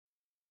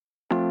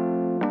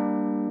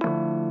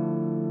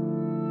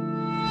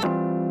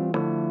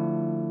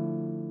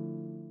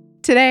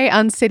Today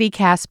on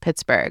CityCast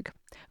Pittsburgh,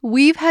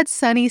 we've had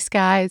sunny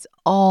skies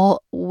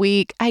all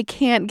week. I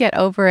can't get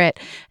over it.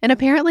 And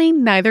apparently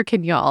neither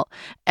can y'all.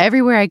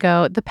 Everywhere I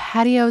go, the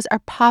patios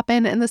are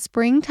popping and the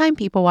springtime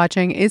people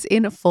watching is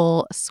in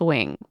full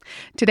swing.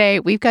 Today,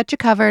 we've got you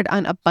covered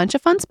on a bunch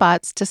of fun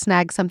spots to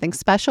snag something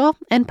special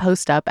and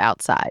post up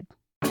outside.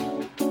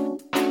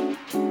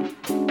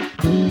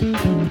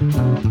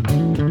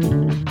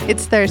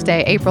 It's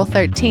Thursday, April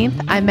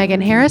 13th. I'm Megan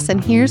Harris,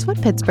 and here's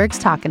what Pittsburgh's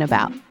talking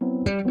about.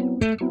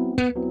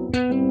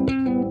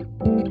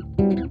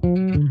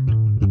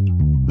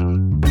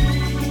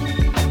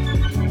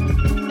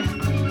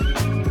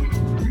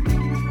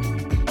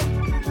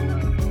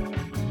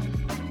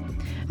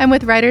 I'm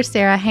with writer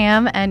Sarah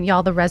Hamm, and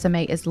y'all, the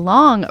resume is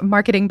long.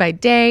 Marketing by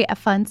day, a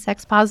fun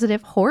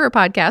sex-positive horror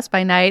podcast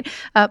by night,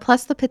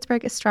 plus the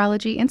Pittsburgh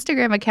Astrology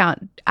Instagram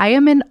account. I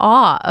am in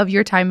awe of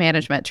your time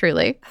management,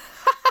 truly.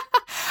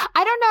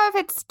 I don't know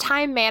if it's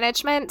time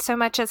management so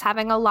much as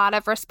having a lot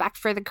of respect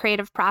for the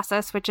creative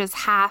process, which is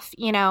half,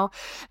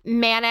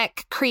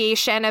 manic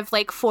creation of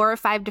like 4 or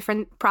 5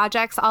 different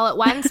projects all at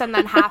once, and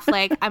then half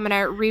like I'm going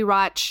to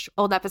rewatch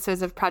old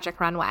episodes of Project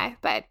Runway.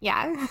 But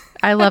yeah.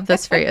 I love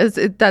this for you.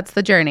 That's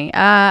the journey.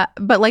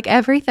 But like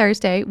every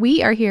Thursday,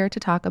 we are here to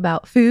talk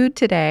about food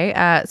today,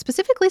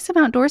 specifically some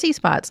outdoorsy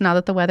spots now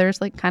that the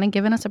weather's like kind of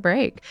giving us a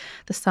break.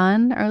 The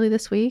sun early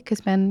this week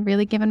has been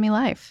really giving me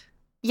life.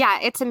 Yeah,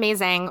 it's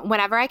amazing.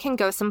 Whenever I can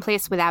go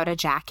someplace without a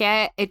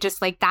jacket, it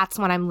just like that's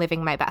when I'm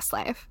living my best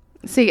life.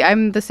 See,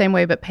 I'm the same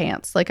way, but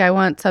pants. Like I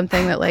want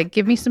something that like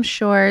give me some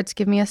shorts,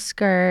 give me a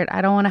skirt.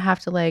 I don't want to have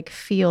to like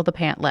feel the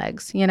pant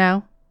legs, you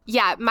know?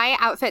 Yeah, my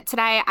outfit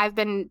today, I've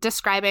been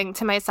describing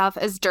to myself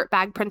as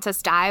Dirtbag Princess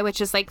Di,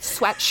 which is like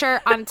sweatshirt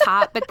on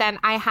top. But then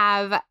I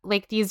have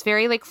like these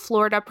very like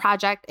Florida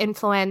Project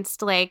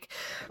influenced like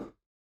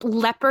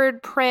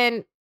leopard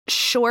print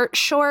short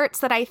shorts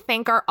that I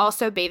think are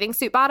also bathing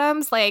suit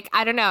bottoms. Like,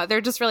 I don't know. They're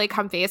just really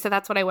comfy. So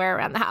that's what I wear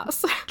around the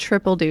house.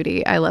 Triple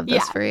duty. I love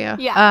this for you.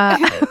 Yeah.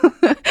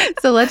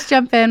 So let's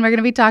jump in. We're going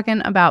to be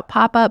talking about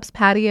pop-ups,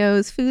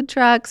 patios, food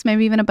trucks,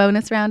 maybe even a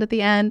bonus round at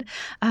the end.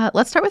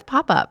 Let's start with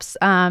pop-ups.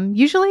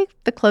 Usually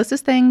the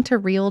closest thing to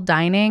real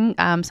dining,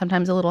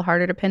 sometimes a little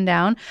harder to pin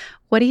down.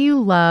 What do you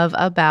love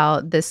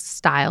about this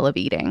style of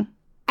eating?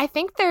 I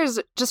think there's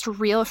just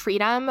real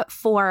freedom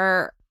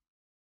for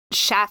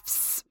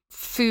chefs,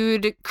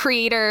 food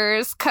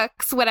creators,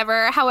 cooks,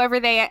 whatever, however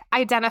they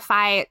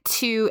identify,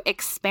 to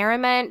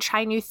experiment,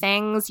 try new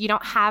things. You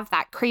don't have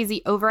that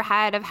crazy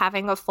overhead of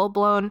having a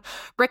full-blown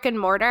brick and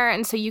mortar.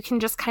 And so you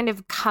can just kind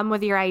of come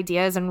with your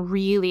ideas and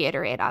really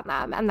iterate on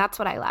them. And that's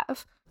what I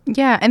love.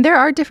 Yeah, and there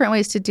are different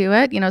ways to do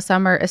it.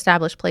 Some are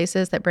established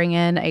places that bring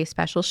in a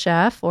special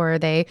chef or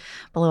they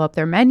blow up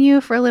their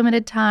menu for a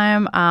limited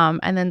time.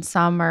 And then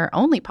some are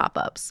only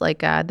pop-ups,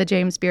 like the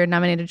James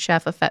Beard-nominated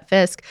chef of Fet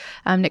Fisk,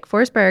 Nick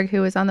Forsberg, who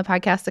was on the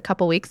podcast a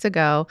couple weeks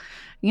ago.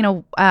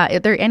 Are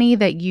there any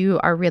that you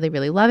are really,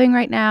 really loving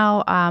right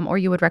now or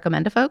you would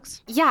recommend to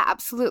folks? Yeah,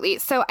 absolutely.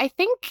 So I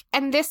think,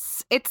 and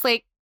it's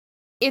like,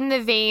 in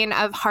the vein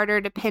of harder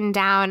to pin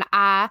down,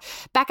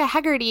 Becca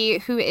Hegarty,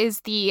 who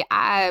is the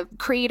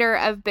creator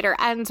of Bitter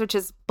Ends, which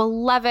is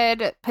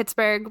beloved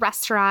Pittsburgh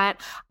restaurant,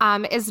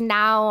 is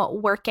now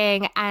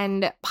working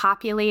and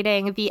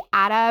populating the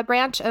Ada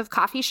branch of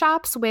coffee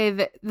shops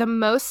with the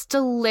most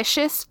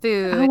delicious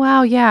food. Oh,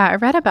 wow. Yeah, I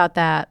read about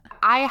that.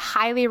 I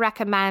highly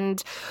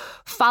recommend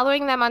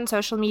following them on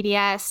social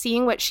media,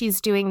 seeing what she's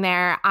doing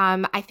there.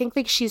 I think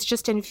like she's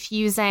just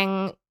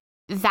infusing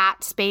that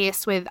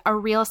space with a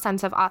real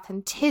sense of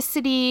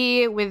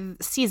authenticity, with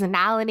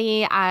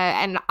seasonality,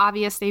 and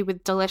obviously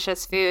with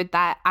delicious food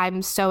that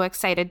I'm so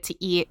excited to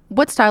eat.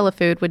 What style of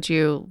food would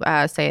you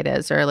say it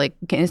is? Or like,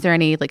 is there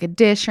any like a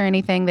dish or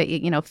anything that,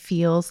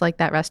 feels like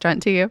that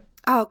restaurant to you?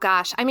 Oh,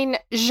 gosh. I mean,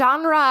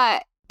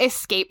 genre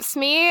escapes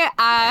me,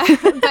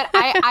 but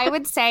I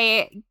would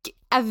say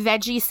a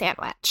veggie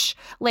sandwich.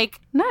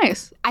 Like,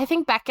 nice. I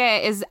think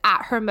Becca is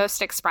at her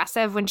most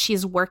expressive when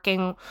she's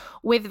working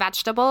with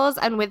vegetables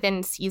and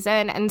within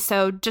season. And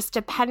so just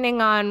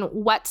depending on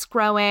what's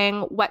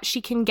growing, what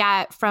she can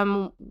get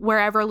from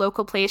wherever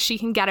local place she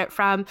can get it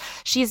from,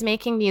 she's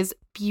making these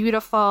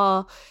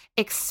beautiful,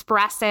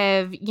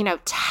 expressive,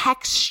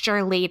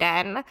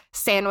 texture-laden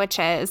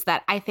sandwiches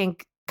that I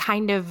think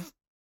kind of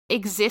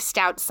exist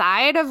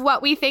outside of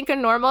what we think a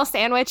normal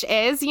sandwich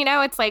is.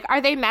 It's like, are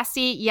they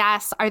messy?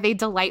 Yes. Are they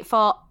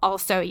delightful?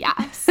 Also,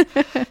 yes.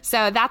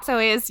 So that's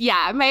always,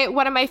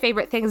 one of my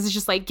favorite things is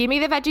just like, give me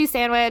the veggie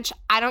sandwich.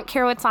 I don't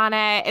care what's on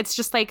it. It's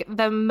just like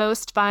the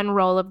most fun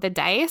roll of the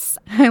dice.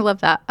 I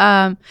love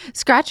that.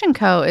 Scratch &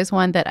 Co. is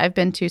one that I've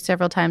been to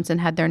several times and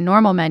had their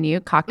normal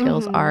menu.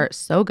 Cocktails are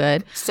so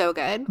good. So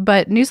good.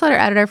 But newsletter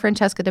editor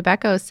Francesca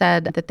DeBecco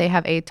said that they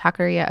have a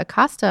Taqueria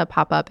Acosta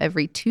pop-up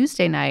every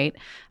Tuesday night.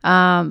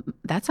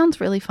 That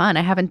sounds really fun.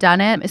 I haven't done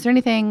it. Is there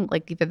anything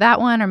like either that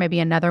one or maybe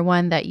another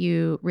one that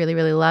you really,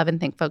 really love and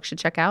think folks should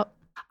check out?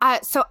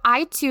 So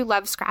I too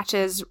love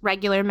Scratch's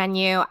regular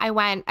menu. I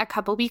went a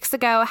couple weeks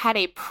ago, had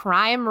a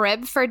prime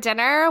rib for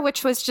dinner,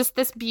 which was just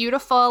this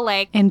beautiful,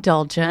 like,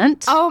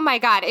 indulgent. Oh my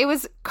God. It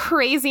was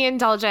crazy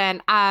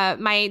indulgent.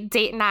 My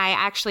date and I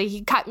actually,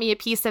 he cut me a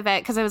piece of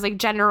it because I was like,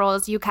 Gender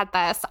roles, you cut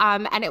this.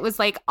 And it was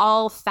like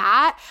all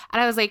fat.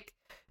 And I was like,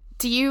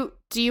 do you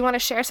want to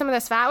share some of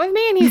this fat with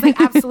me? And he's like,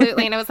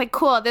 absolutely. And I was like,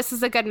 cool, this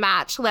is a good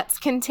match. Let's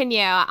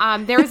continue.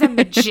 There was a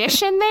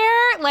magician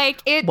there.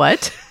 Like it.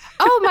 What?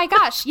 Oh my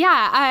gosh.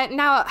 Yeah.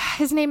 Now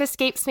his name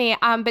escapes me.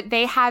 But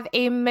they have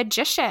a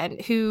magician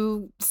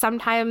who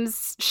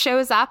sometimes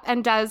shows up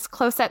and does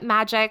close-up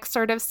magic,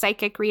 sort of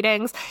psychic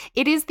readings.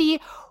 It is the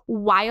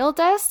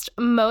wildest,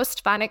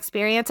 most fun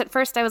experience. At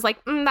first I was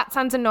like, that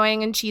sounds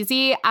annoying and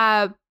cheesy.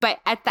 But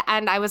at the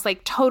end I was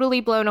like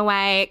totally blown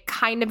away,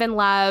 kind of in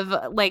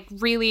love, like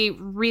really,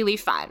 really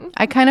fun.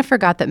 I kind of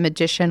forgot that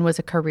magician was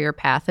a career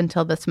path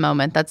until this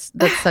moment. That's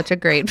such a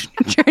great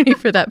journey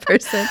for that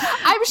person.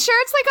 I'm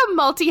sure it's like a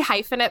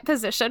multi-hyphenate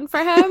position for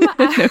him.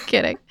 No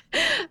kidding.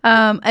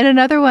 And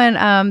another one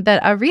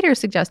that a reader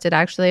suggested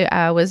actually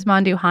was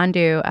Mandu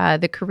Handu,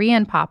 the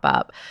Korean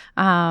pop-up.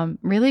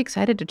 Really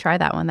excited to try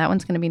that one. That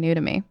one's going to be new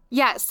to me.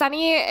 Yeah,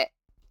 Sunny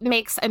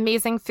makes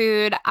amazing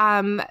food.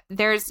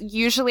 There's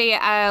usually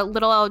a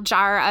little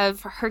jar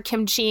of her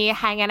kimchi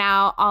hanging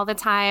out all the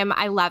time.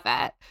 I love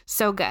it.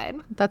 So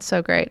good. That's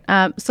so great.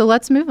 So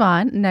let's move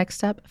on.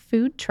 Next up,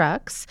 food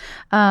trucks.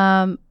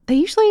 They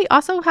usually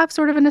also have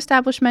sort of an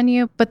established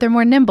menu, but they're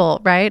more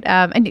nimble, right?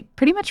 And it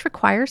pretty much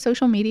requires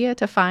social media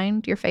to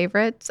find your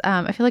favorites.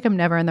 I feel like I'm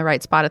never in the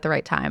right spot at the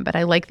right time, but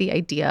I like the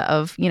idea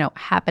of,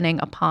 happening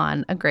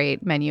upon a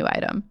great menu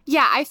item.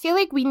 Yeah, I feel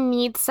like we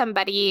need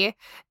somebody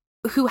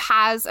who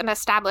has an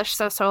established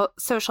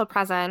social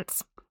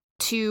presence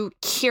to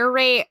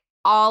curate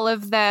all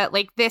of the,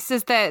 like, this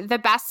is the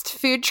best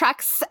food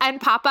trucks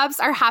and pop-ups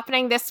are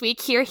happening this week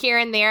here,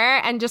 and there,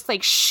 and just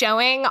like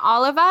showing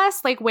all of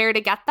us like where to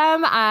get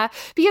them.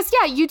 Because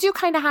yeah, you do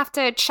kind of have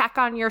to check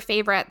on your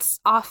favorites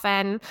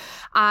often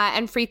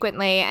and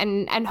frequently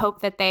and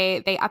hope that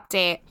they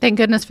update. Thank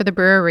goodness for the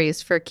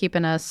breweries for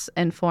keeping us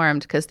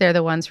informed, because they're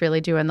the ones really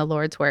doing the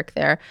Lord's work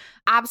there.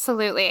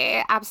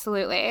 Absolutely.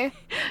 Absolutely.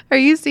 Are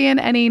you seeing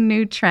any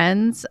new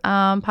trends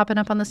popping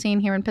up on the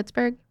scene here in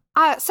Pittsburgh?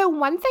 So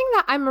one thing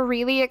that I'm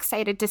really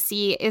excited to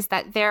see is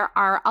that there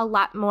are a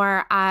lot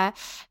more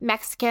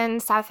Mexican,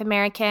 South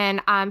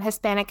American,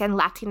 Hispanic, and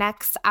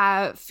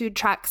Latinx food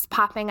trucks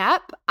popping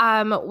up,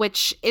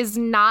 which is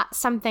not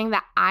something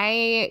that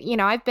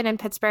I've been in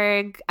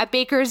Pittsburgh a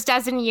baker's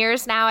dozen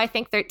years now, I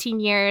think 13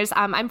 years.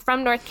 I'm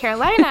from North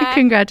Carolina.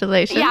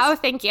 Congratulations. Yeah, oh,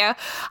 thank you.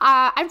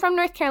 I'm from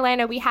North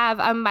Carolina. We have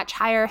a much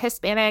higher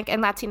Hispanic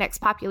and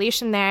Latinx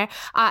population there,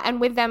 and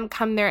with them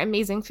come their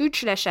amazing food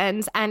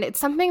traditions, and it's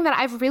something that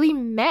I've really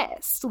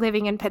missed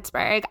living in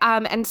Pittsburgh.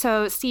 And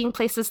so seeing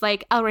places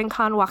like El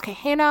Rincon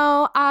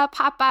Wakajeno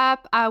pop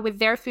up with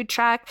their food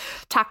truck.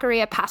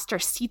 Taqueria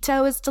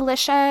Pastorcito is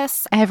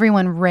delicious.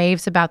 Everyone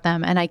raves about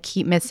them, and I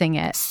keep missing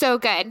it. So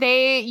good.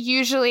 They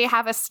usually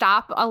have a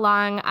stop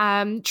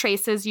along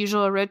Trace's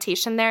usual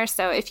rotation there.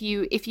 So if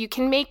you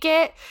can make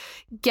it,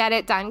 get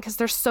it done, because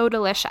they're so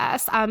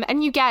delicious.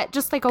 And you get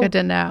just like a Good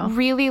to know.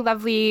 Really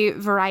lovely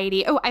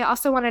variety. Oh, I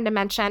also wanted to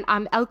mention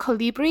El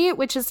Colibri,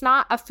 which is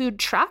not a food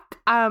truck,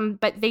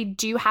 but they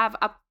do have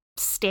a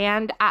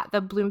stand at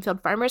the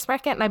Bloomfield Farmers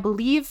Market. And I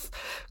believe,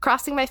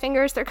 crossing my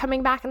fingers, they're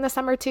coming back in the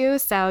summer too.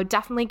 So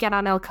definitely get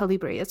on El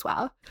Colibri as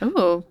well.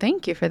 Oh,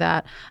 thank you for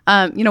that.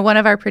 One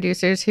of our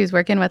producers who's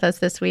working with us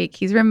this week,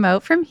 he's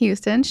remote from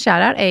Houston.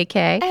 Shout out AK.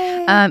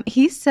 Hey.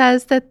 He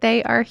says that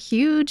they are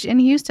huge in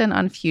Houston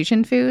on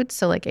fusion foods.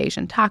 So like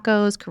Asian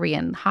tacos,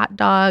 Korean hot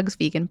dogs,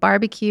 vegan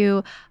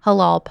barbecue,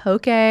 halal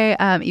poke,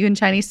 even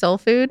Chinese soul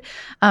food.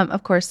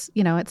 Of course,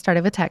 it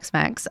started with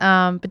Tex-Mex.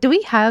 But do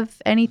we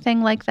have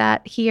anything like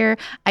that here?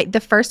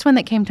 The first one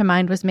that came to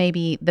mind was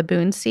maybe the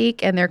Boonseek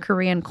and their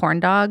Korean corn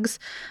dogs.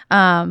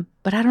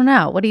 But I don't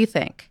know. What do you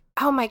think?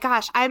 Oh my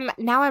gosh, I'm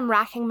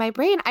racking my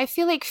brain. I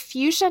feel like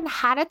fusion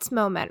had its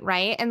moment,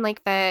 right? And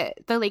like the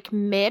like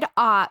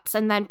mid-aughts,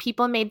 and then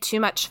people made too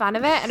much fun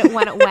of it and it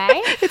went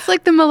away. It's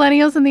like the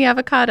millennials and the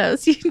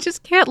avocados. You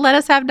just can't let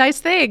us have nice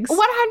things. 100%.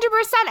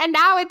 And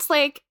now it's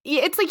like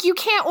you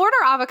can't order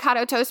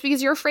avocado toast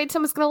because you're afraid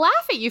someone's going to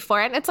laugh at you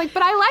for it. And it's like,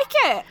 but I like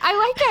it. I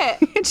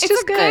like it. It's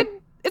just good.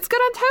 It's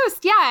good on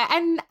toast. Yeah.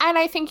 And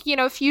I think,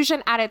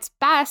 fusion at its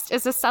best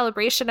is a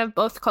celebration of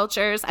both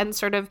cultures and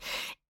sort of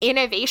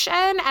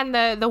innovation and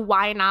the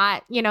why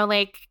not,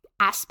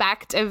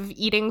 aspect of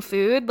eating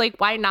food. Like,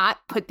 why not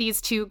put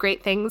these two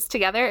great things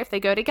together if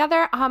they go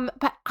together?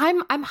 But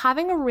I'm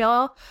having a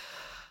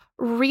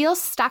real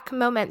stuck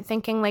moment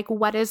thinking, like,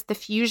 what is the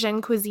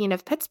fusion cuisine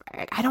of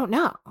Pittsburgh? I don't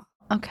know.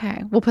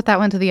 Okay, we'll put that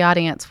one to the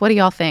audience. What do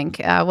y'all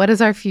think? What is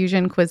our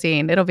fusion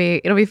cuisine? It'll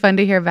be fun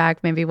to hear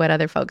back maybe what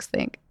other folks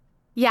think.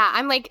 Yeah,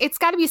 I'm like, it's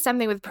got to be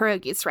something with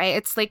pierogies, right?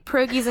 It's like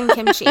pierogies and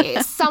kimchi.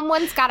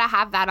 Someone's got to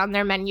have that on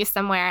their menu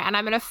somewhere, and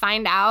I'm going to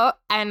find out,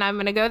 and I'm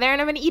going to go there,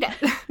 and I'm going to eat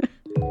it.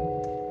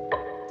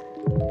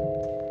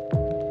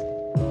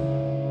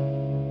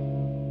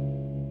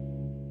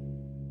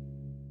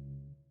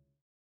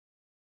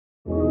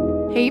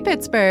 Hey,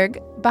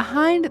 Pittsburgh.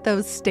 Behind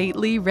those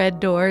stately red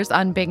doors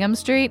on Bingham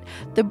Street,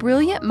 the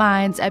brilliant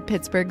minds at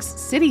Pittsburgh's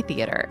City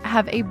Theater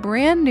have a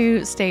brand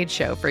new stage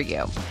show for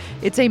you.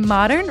 It's a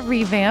modern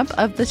revamp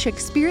of the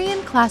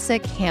Shakespearean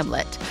classic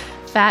Hamlet.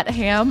 Fat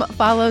Ham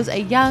follows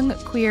a young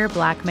queer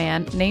black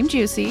man named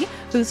Juicy,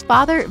 whose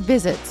father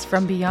visits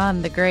from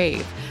beyond the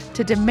grave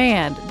to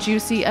demand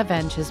Juicy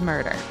avenge his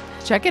murder.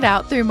 Check it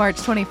out through March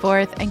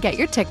 24th and get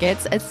your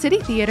tickets at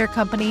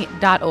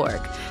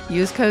citytheatercompany.org.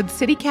 Use code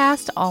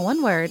CityCast, all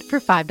one word, for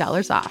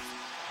 $5 off.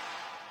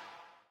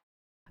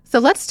 So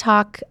let's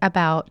talk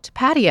about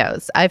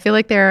patios. I feel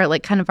like they're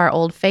like kind of our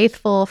old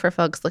faithful for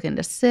folks looking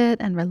to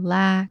sit and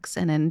relax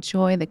and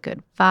enjoy the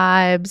good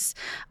vibes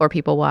or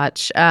people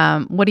watch.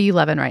 What are you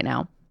loving right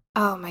now?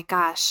 Oh my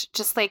gosh.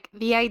 Just like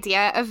the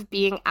idea of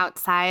being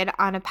outside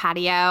on a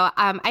patio.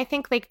 I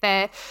think like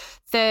the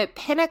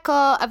pinnacle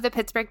of the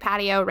Pittsburgh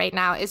patio right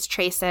now is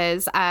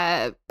Trace's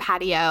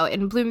patio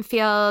in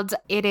Bloomfield.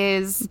 It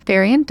is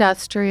very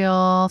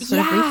industrial,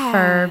 sort of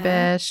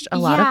refurbished, a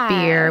lot of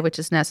beer, which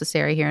is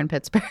necessary here in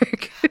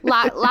Pittsburgh.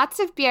 Lots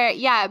of beer,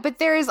 yeah. But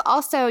there is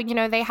also,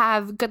 they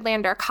have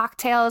Goodlander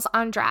cocktails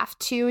on draft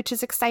too, which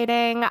is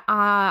exciting.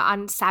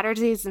 On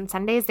Saturdays and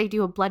Sundays, they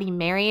do a Bloody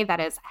Mary that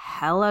is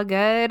hella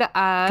good.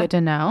 Good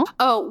to know.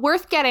 Oh,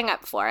 worth getting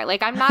up for.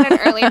 Like, I'm not an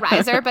early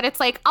riser, but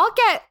it's like I'll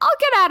get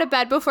out of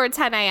bed before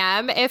 10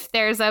 a.m. if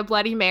there's a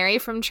Bloody Mary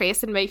from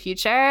Trace in my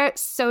future.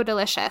 So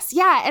delicious.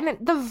 Yeah, and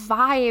the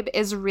vibe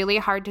is really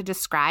hard to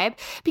describe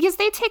because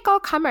they take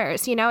all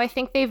comers. I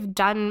think they've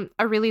done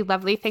a really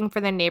lovely thing for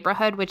the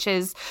neighborhood, which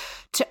is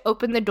to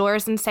open the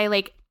doors and say,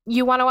 like,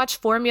 you want to watch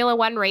Formula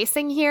One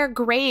racing here?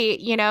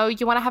 Great. You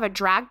want to have a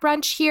drag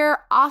brunch here?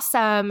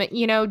 Awesome.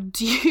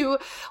 Do you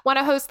want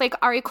to host like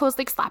Ari Cole's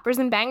like slappers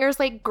and bangers?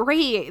 Like,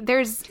 great.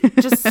 There's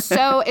just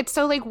it's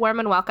so like warm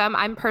and welcome.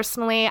 I'm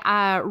personally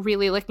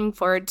really looking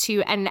forward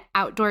to an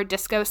outdoor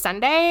disco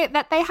Sunday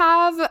that they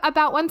have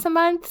about once a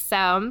month.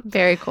 So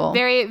very cool.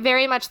 Very,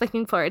 very much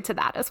looking forward to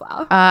that as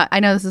well.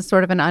 I know this is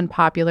sort of an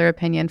unpopular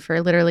opinion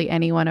for literally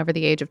anyone over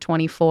the age of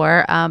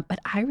 24, but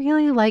I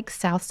really like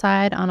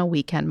Southside on a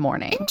weekend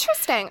morning.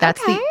 Interesting.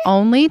 That's okay. The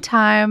only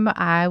time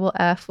I will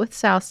F with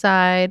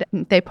Southside.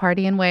 They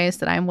party in ways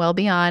that I'm well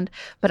beyond,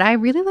 but I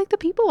really like the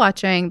people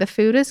watching. The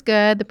food is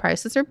good. The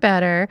prices are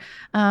better.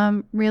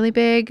 Really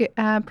big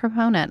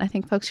proponent. I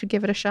think folks should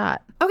give it a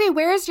shot. Okay,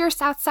 where is your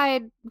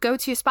Southside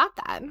go-to spot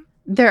then?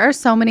 There are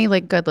so many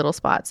like good little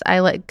spots. I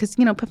like because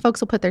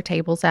folks will put their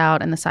tables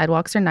out and the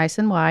sidewalks are nice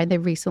and wide. They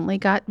recently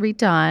got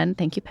redone.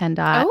 Thank you,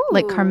 PennDOT. Ooh.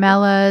 Like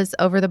Carmela's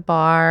over the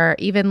bar.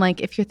 Even like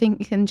if you're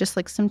thinking just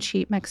like some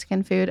cheap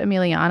Mexican food,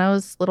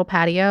 Emiliano's little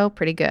patio,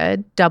 pretty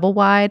good. Double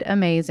wide,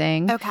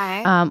 amazing.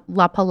 Okay.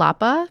 La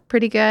Palapa,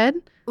 pretty good.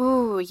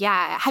 Ooh,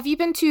 yeah. Have you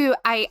been to?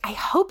 I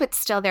hope it's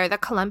still there. The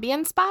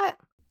Colombian spot.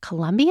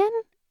 Colombian?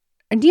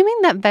 Do you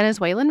mean that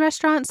Venezuelan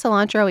restaurant,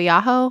 Cilantro y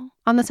Ajo,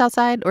 on the south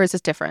side, or is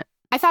this different?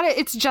 I thought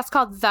it's just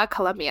called the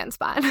Colombian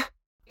spot.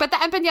 But the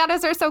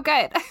empanadas are so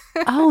good.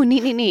 Oh,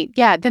 neat.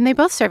 Yeah, then they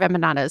both serve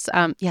empanadas.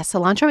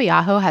 Cilantro y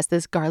Ajo has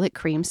this garlic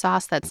cream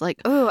sauce that's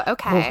like, ooh,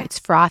 okay. It's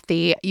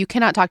frothy. You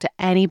cannot talk to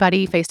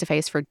anybody face to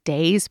face for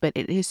days, but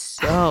it is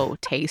so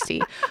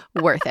tasty.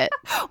 Worth it.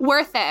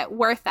 Worth it.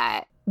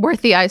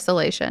 Worth the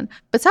isolation.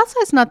 But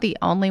Southside's not the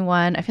only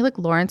one. I feel like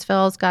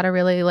Lawrenceville's got a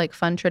really like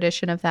fun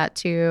tradition of that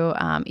too.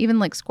 Even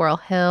like Squirrel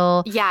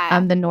Hill. Yeah.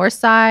 The North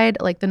Side,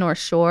 like the North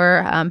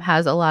Shore,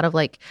 has a lot of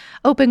like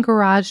open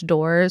garage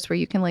doors where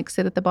you can like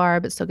sit at the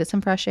bar but still get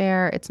some fresh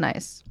air. It's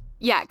nice.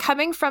 Yeah,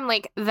 coming from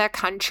like the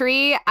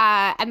country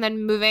and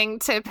then moving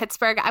to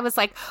Pittsburgh, I was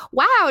like,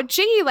 wow,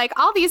 gee, like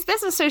all these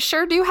businesses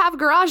sure do have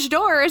garage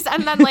doors.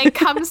 And then like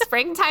come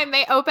springtime,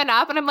 they open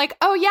up and I'm like,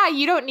 oh yeah,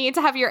 you don't need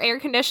to have your air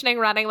conditioning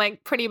running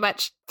like pretty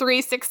much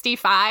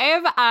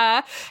 365.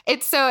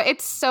 It's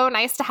so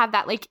nice to have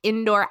that like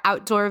indoor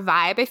outdoor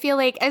vibe. I feel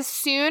like as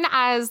soon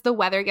as the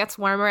weather gets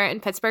warmer in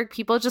Pittsburgh,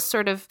 people just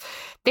sort of,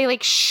 they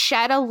like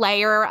shed a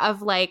layer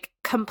of like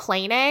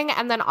complaining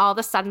and then all of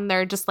a sudden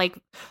they're just like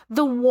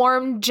the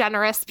warm,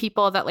 generous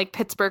people that like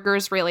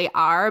Pittsburghers really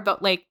are,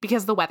 but like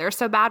because the weather's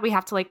so bad we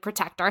have to like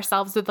protect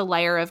ourselves with a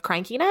layer of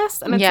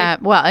crankiness. And it's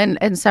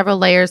and several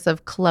layers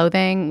of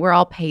clothing. We're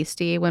all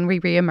pasty when we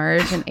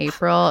reemerge in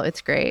April.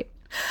 It's great.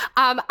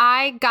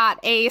 I got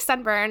a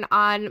sunburn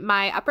on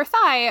my upper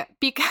thigh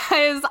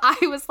because I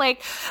was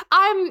like,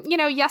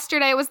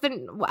 yesterday was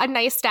a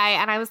nice day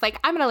and I was like,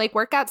 I'm going to like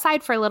work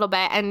outside for a little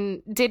bit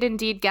and did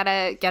indeed get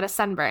a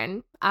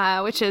sunburn,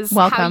 which is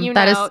welcome.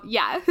 How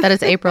that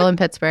is April in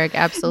Pittsburgh.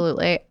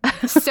 Absolutely.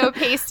 So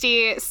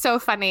pasty, so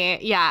funny.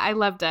 Yeah, I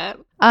loved it.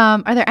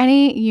 Are there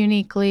any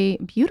uniquely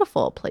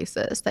beautiful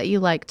places that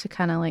you like to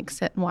kind of like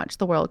sit and watch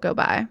the world go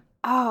by?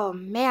 Oh,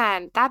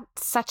 man,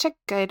 that's such a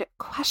good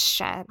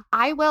question.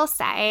 I will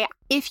say,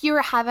 if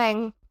you're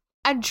having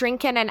a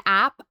drink in an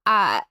app,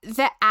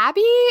 the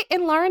Abbey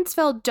in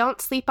Lawrenceville,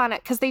 don't sleep on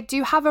it because they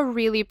do have a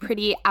really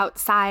pretty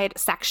outside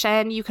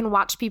section. You can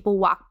watch people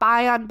walk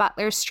by on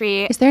Butler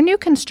Street. Is there new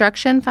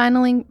construction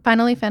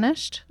finally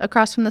finished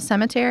across from the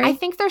cemetery? I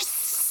think they're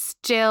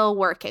still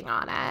working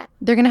on it.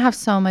 They're going to have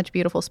so much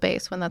beautiful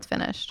space when that's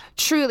finished.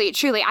 Truly,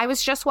 truly. I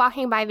was just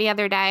walking by the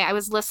other day. I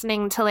was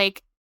listening to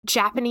like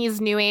Japanese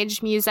new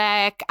age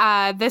music.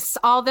 All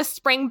the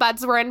spring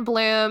buds were in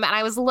bloom, and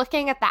I was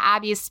looking at the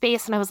Abbey's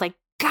space, and I was like,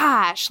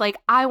 gosh, like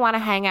I want to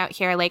hang out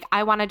here. Like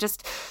I want to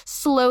just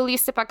slowly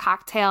sip a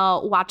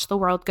cocktail, watch the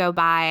world go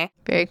by.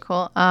 Very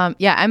cool.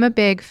 Yeah, I'm a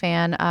big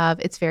fan of,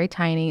 it's very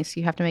tiny, so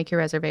you have to make your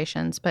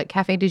reservations, but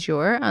Cafe du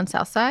Jour on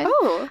Southside.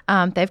 Oh.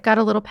 They've got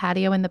a little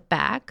patio in the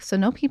back, so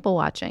no people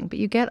watching, but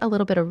you get a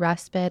little bit of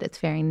respite. It's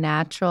very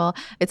natural.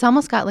 It's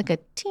almost got like a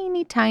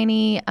teeny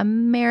tiny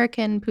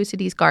American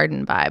Poussadis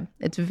garden vibe.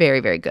 It's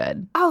very, very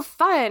good. Oh,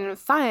 fun.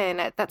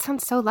 That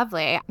sounds so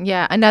lovely.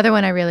 Yeah, another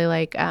one I really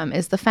like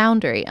is the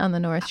Foundry on the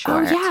North Shore.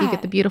 Oh, yeah. So you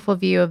get the beautiful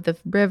view of the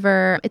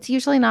river. It's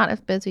usually not as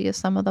busy as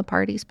some of the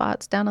party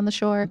spots down on the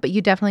shore, but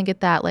you definitely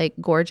get that like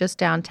gorgeous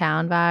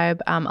downtown vibe,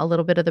 a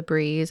little bit of the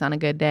breeze on a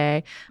good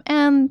day.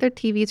 And their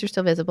TVs are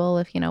still visible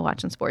if,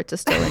 watching sports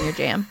is still in your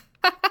jam.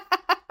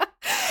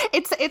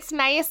 It's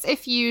nice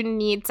if you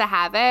need to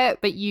have it,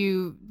 but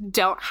you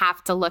don't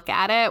have to look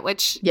at it,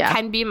 which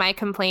can be my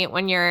complaint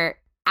when you're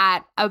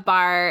at a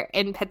bar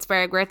in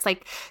Pittsburgh where it's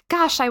like,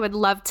 gosh, I would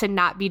love to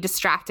not be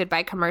distracted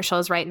by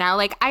commercials right now.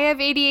 Like I have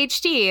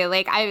ADHD.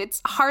 Like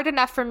it's hard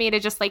enough for me to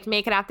just like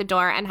make it out the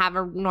door and have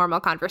a normal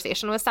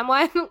conversation with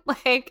someone.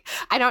 Like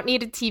I don't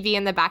need a TV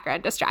in the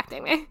background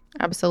distracting me.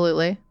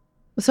 Absolutely.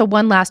 So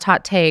one last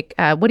hot take.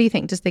 What do you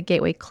think? Does the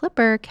Gateway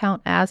Clipper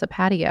count as a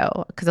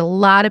patio? Because a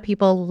lot of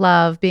people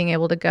love being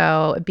able to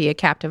go be a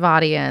captive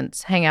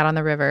audience, hang out on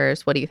the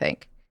rivers. What do you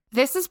think?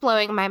 This is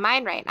blowing my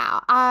mind right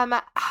now.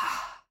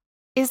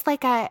 Is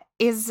the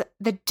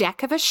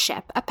deck of a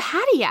ship a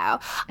patio?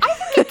 I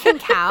think it can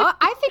count.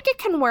 I think it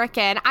can work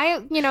in.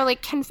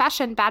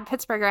 Confession, bad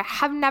Pittsburgher,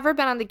 have never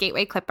been on the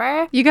Gateway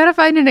Clipper. You got to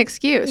find an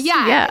excuse.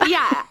 Yeah.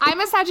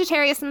 I'm a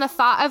Sagittarius, and the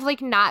thought of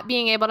like not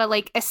being able to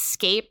like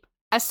escape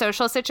a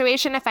social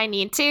situation if I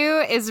need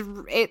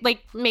to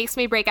makes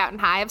me break out in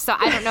hives. So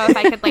I don't know if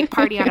I could like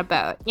party on a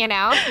boat,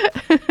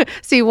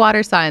 See,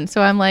 water sign.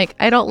 So I'm like,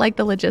 I don't like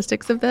the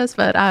logistics of this,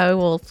 but I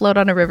will float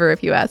on a river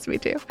if you ask me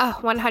to. Oh,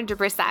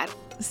 100%.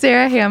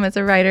 Sarah Hamm is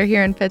a writer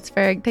here in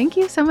Pittsburgh. Thank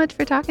you so much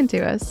for talking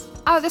to us.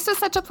 Oh, this was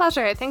such a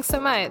pleasure. Thanks so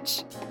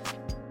much.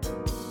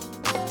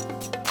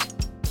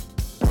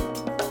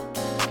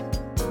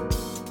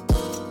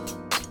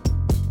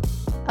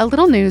 A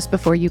little news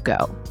before you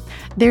go.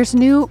 There's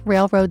new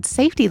railroad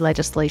safety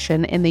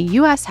legislation in the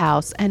U.S.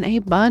 House, and a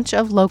bunch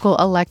of local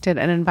elected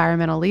and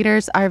environmental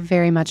leaders are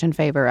very much in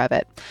favor of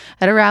it.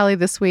 At a rally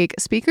this week,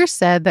 speakers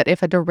said that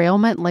if a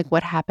derailment like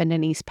what happened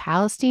in East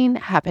Palestine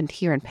happened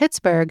here in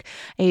Pittsburgh,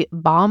 a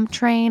bomb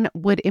train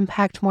would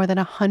impact more than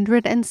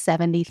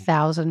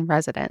 170,000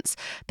 residents.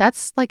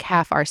 That's like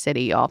half our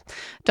city, y'all.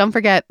 Don't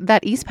forget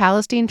that East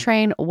Palestine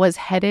train was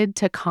headed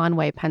to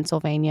Conway,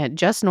 Pennsylvania,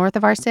 just north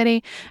of our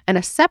city, and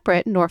a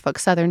separate Norfolk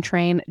Southern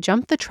train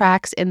jumped the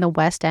tracks in the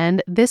West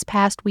End this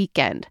past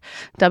weekend.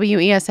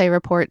 WESA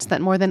reports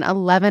that more than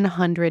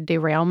 1,100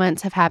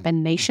 derailments have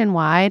happened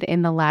nationwide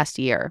in the last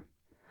year.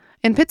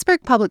 And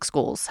Pittsburgh public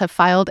schools have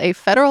filed a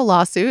federal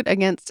lawsuit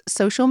against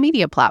social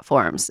media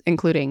platforms,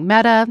 including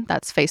Meta,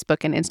 that's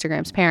Facebook and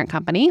Instagram's parent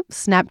company,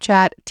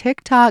 Snapchat,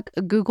 TikTok,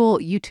 Google,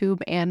 YouTube,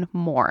 and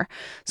more.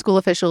 School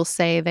officials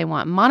say they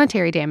want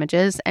monetary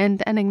damages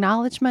and an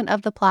acknowledgement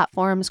of the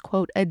platform's,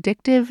 quote,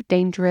 addictive,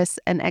 dangerous,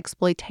 and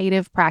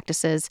exploitative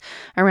practices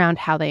around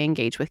how they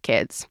engage with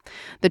kids.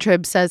 The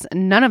Trib says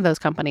none of those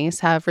companies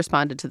have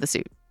responded to the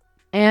suit.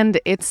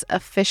 And it's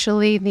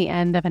officially the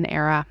end of an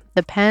era.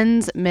 The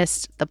Pens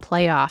missed the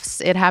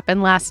playoffs. It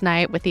happened last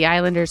night with the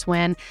Islanders'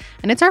 win,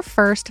 and it's our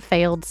first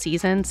failed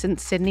season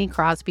since Sidney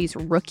Crosby's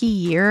rookie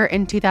year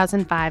in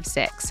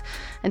 2005-06.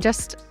 And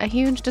just a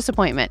huge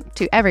disappointment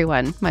to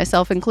everyone,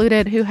 myself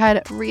included, who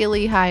had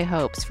really high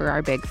hopes for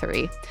our big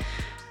three.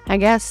 I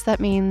guess that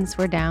means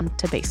we're down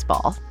to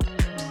baseball.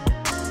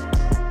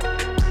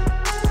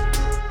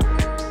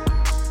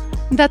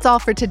 That's all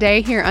for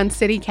today here on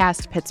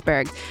CityCast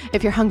Pittsburgh.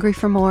 If you're hungry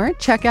for more,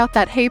 check out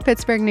that Hey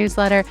Pittsburgh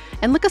newsletter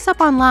and look us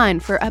up online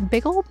for a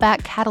big old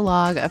back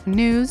catalog of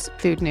news,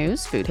 food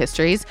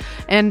histories,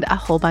 and a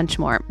whole bunch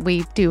more.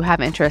 We do have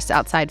interests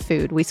outside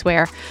food, we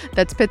swear.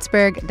 That's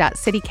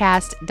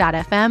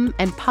pittsburgh.citycast.fm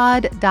and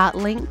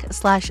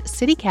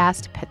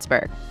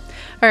pod.link/CityCastPittsburgh.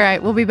 All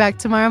right, we'll be back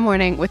tomorrow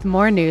morning with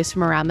more news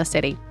from around the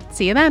city.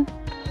 See you then.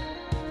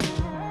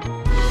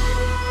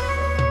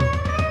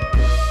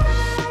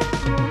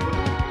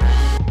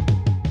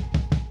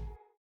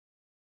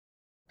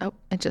 Oh,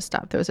 it just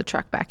stopped. There was a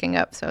truck backing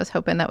up, so I was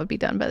hoping that would be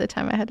done by the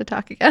time I had to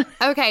talk again.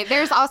 Okay,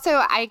 there's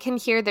also, I can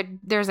hear that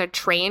there's a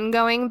train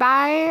going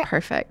by.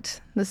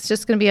 Perfect. This is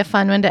just going to be a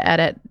fun one to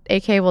edit.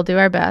 AK will do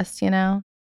our best,